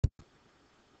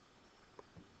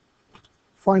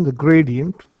Find the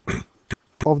gradient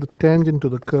of the tangent to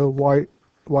the curve y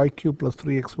cube plus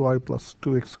 3xy plus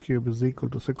 2x cube is equal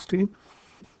to 16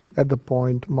 at the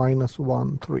point minus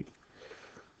 1, 3.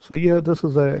 So here this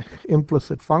is a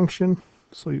implicit function,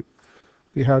 so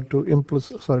we have to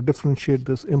differentiate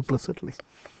this implicitly.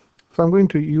 So I'm going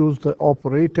to use the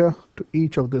operator to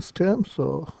each of these terms.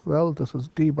 So, well, this is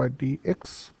d by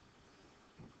dx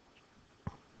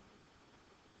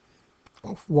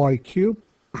of y cube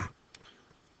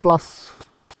plus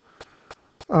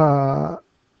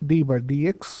d by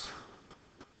dx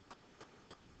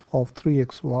of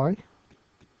 3xy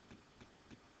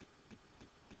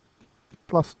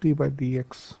plus d by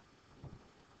dx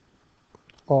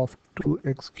of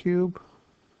 2x cube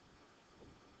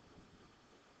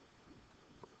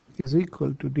is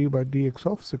equal to d by dx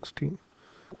of 16.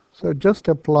 So I just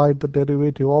applied the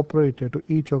derivative operator to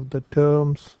each of the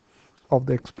terms of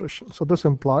the expression. So this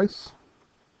implies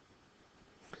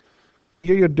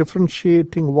here you're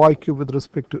differentiating y cube with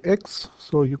respect to x,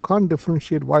 so you can't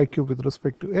differentiate y cube with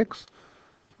respect to x.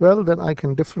 Well, then I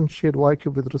can differentiate y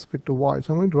cube with respect to y.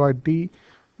 So I'm going to write d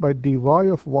by dy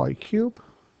of y cube,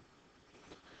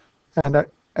 and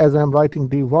as I'm writing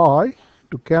dy,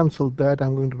 to cancel that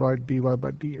I'm going to write dy by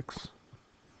dx.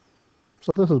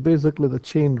 So this is basically the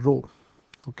chain rule.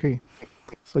 Okay,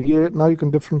 so here now you can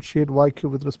differentiate y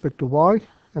cube with respect to y,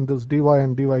 and this dy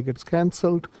and dy gets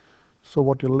cancelled. So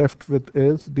what you're left with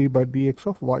is d by dx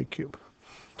of y cube.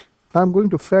 I'm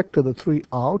going to factor the 3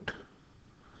 out,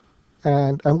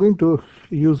 and I'm going to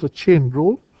use the chain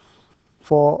rule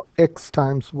for x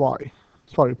times y.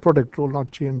 Sorry, product rule,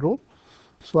 not chain rule.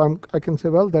 So I can say,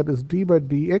 well, that is d by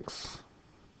dx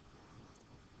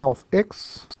of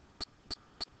x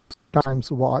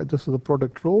times y. This is the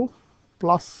product rule,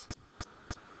 plus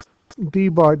d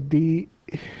by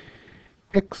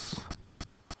dx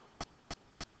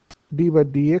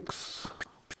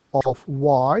of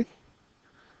y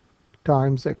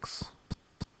times x.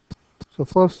 So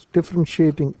first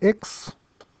differentiating x,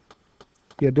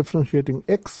 we are differentiating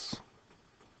x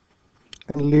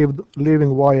and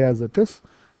leaving y as it is,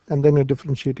 and then you're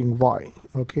differentiating y.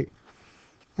 Okay,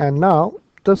 and now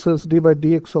this is d by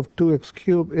dx of 2x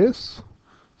cube is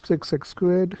 6x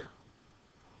squared,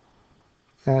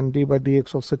 and d by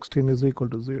dx of 16 is equal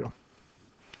to 0.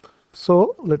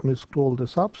 So let me scroll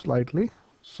this up slightly.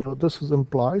 So this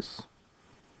implies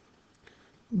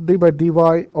d by dy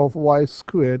of y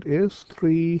squared is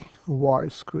 3y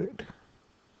squared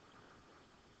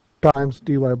times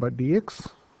dy by dx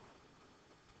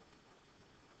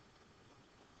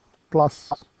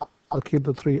plus, I'll keep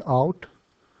the 3 out,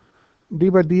 d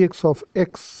by dx of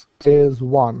x is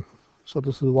 1. So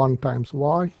this is 1 times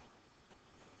y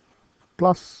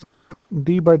plus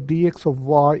d by dx of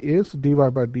y is dy by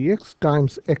dx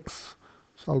times x.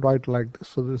 So I'll write like this.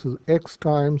 So this is x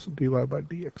times dy by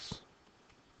dx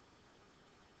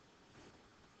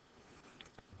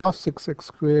plus 6x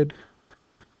squared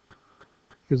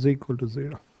is equal to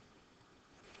 0.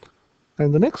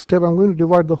 And the next step, I'm going to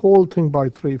divide the whole thing by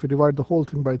 3. If you divide the whole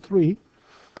thing by 3,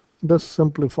 this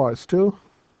simplifies to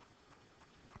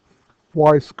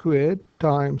y squared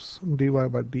times dy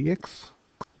by dx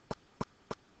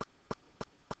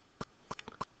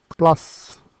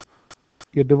plus,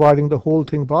 you're dividing the whole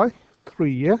thing by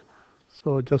 3, yeah?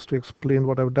 So just to explain,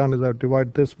 what I've done is I've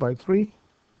divided this by 3,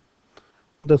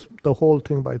 the whole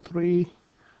thing by 3,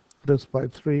 this by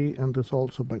 3, and this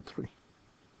also by 3.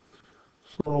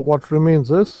 So what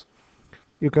remains is,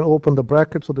 you can open the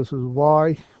bracket, so this is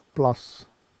y plus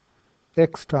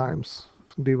x times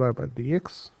dy by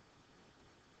dx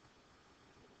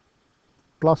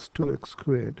plus 2x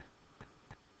squared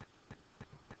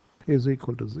is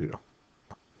equal to 0.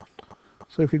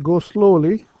 So if you go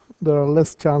slowly, there are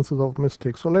less chances of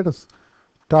mistakes. So let us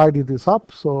tidy this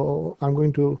up. So I'm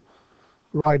going to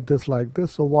write this like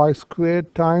this. So y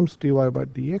squared times dy by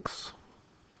dx,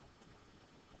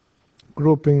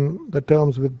 grouping the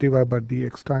terms with dy by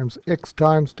dx, times x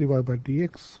times dy by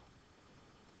dx,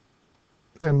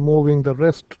 and moving the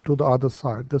rest to the other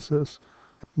side. This is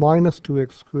minus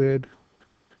 2x squared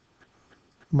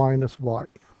minus y.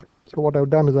 So what I've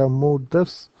done is I've moved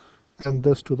this and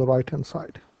this to the right hand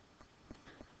side.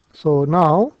 So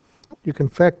now you can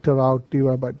factor out dy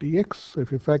by dx. So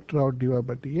if you factor out dy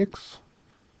by dx,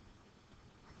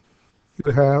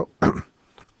 you have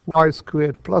y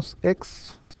squared plus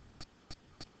x,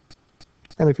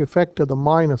 and if you factor the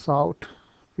minus out,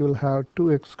 you will have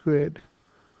 2x squared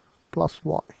plus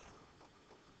y.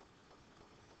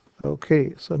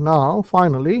 Okay, so now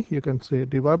finally you can say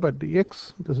dy by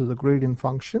dx, this is a gradient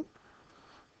function,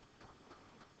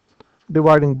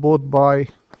 dividing both by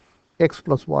x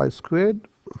plus y squared.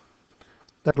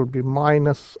 That will be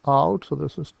minus out. So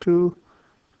this is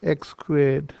 2x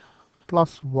squared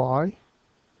plus y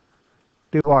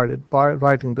divided by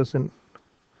writing this in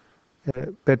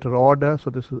a better order. So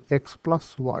this is x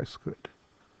plus y squared.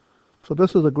 So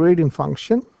this is the gradient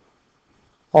function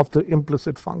of the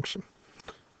implicit function.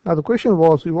 Now the question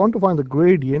was, we want to find the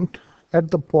gradient at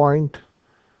the point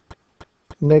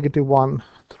 -1,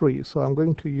 3. So I'm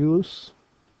going to use,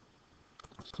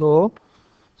 so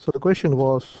the question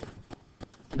was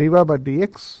dy by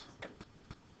dx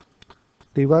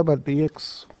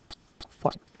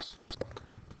finds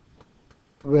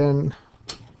when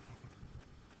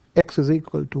x is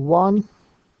equal to 1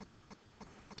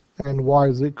 and y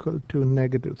is equal to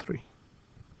 -3.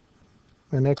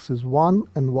 When x is 1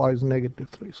 and y is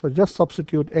 -3. So just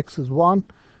substitute x is 1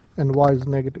 and y is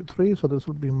 -3. So this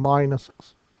will be minus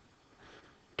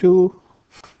 2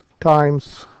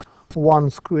 times 1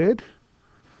 squared.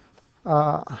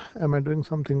 Am I doing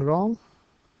something wrong?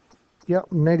 Yeah,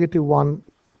 -1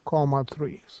 comma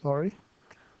 3. Sorry,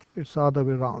 it's the other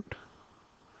way around.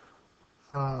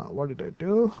 What did I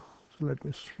do? So let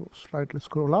me slightly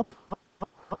scroll up.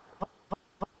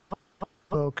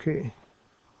 Okay,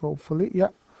 hopefully,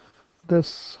 yeah,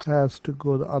 this has to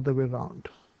go the other way around.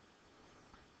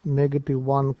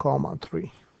 -1 comma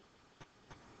 3.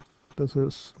 This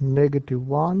is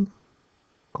 -1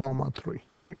 comma 3.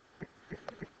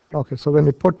 Okay, so when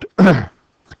we put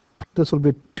this will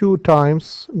be 2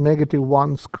 times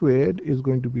 -1 squared is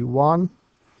going to be 1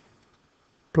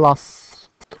 plus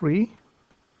 3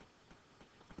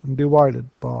 divided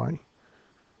by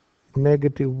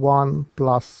 -1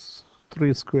 plus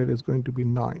 3 squared is going to be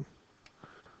 9.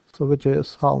 So which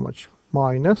is how much?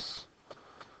 Minus,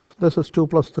 this is 2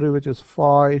 plus 3, which is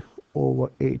 5 over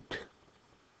 8.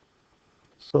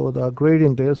 So the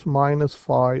gradient is minus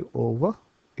 5 over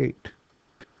 8.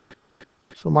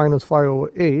 So minus 5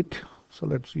 over 8, so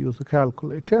let's use the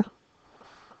calculator,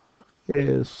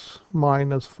 is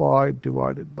minus 5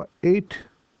 divided by 8,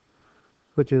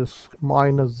 which is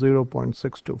minus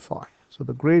 0.625. So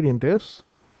the gradient is,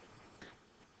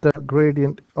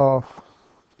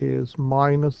 is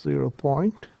minus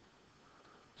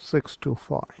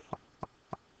 0.625.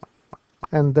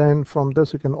 And then from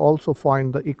this you can also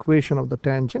find the equation of the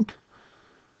tangent.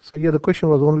 So here the question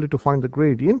was only to find the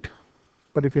gradient,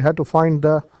 but if you had to find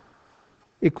the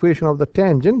equation of the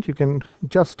tangent, you can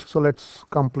just, so let's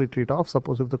complete it off.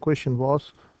 Suppose if the question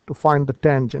was to find the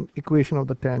tangent, equation of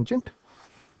the tangent.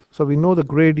 So we know the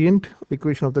gradient,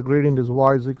 equation of the gradient is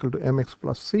y is equal to mx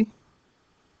plus c.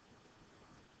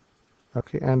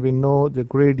 Okay, and we know the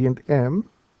gradient m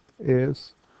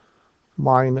is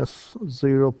minus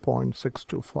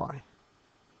 0.625.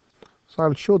 So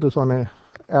I'll show this on a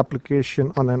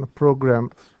application, on a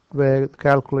program where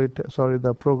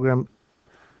the program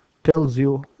tells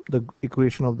you the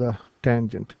equation of the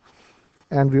tangent.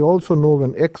 And we also know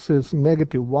when x is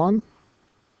 -1,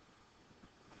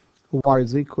 y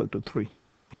is equal to 3.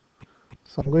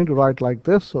 So I'm going to write like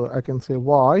this, so I can say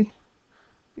y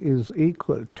is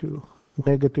equal to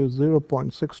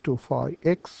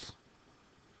 -0.625x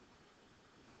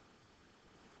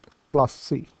plus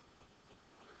c.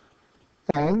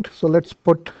 And so let's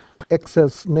put x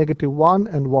as -1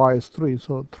 and y is 3.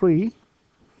 So 3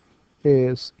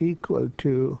 is equal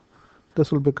to,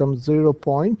 this will become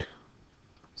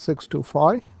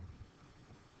 0.625,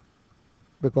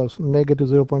 because negative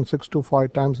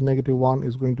 0.625 times -1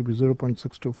 is going to be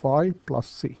 0.625 plus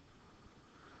c.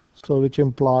 So which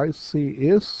implies c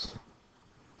is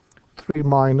 3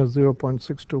 minus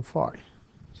 0.625.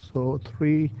 So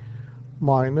 3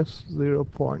 minus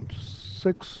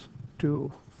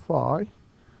 0.625,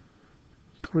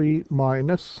 3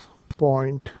 minus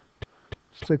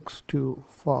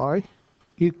 0.625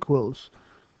 equals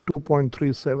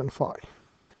 2.375.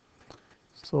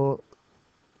 So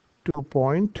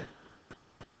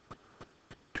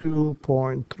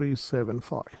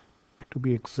 2.375 to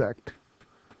be exact.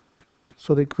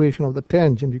 So the equation of the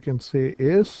tangent, you can say,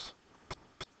 is,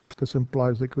 this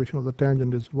implies the equation of the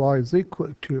tangent is y is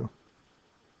equal to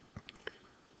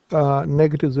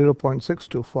negative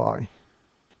 0.625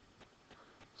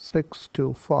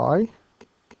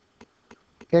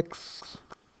 x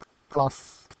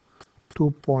plus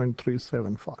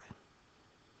 2.375.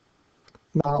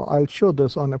 Now I'll show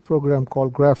this on a program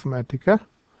called Graphmatica.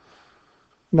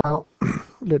 Now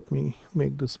let me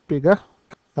make this bigger.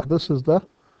 Now this is the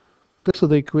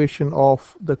equation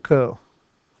of the curve,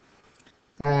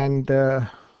 and here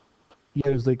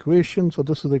is the equation. So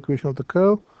this is the equation of the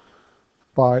curve.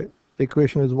 By the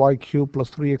equation is y cubed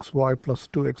plus 3xy plus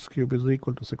 2x cubed is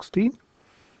equal to 16.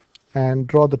 and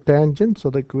draw the tangent. So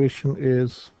the equation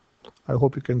is, I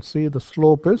hope you can see, the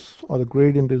slope is, or the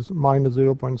gradient is minus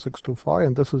 0.625,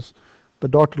 and this is the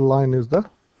dotted line is the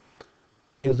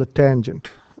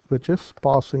tangent, which is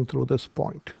passing through this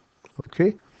point.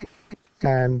 Okay,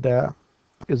 and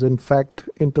is in fact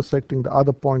intersecting the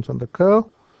other points on the curve.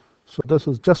 So this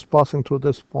is just passing through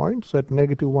this point. So at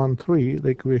negative 1, 3, the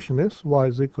equation is y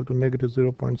is equal to negative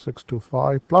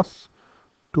 0.625 plus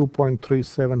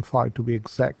 2.375 to be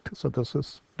exact. So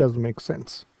this does make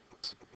sense.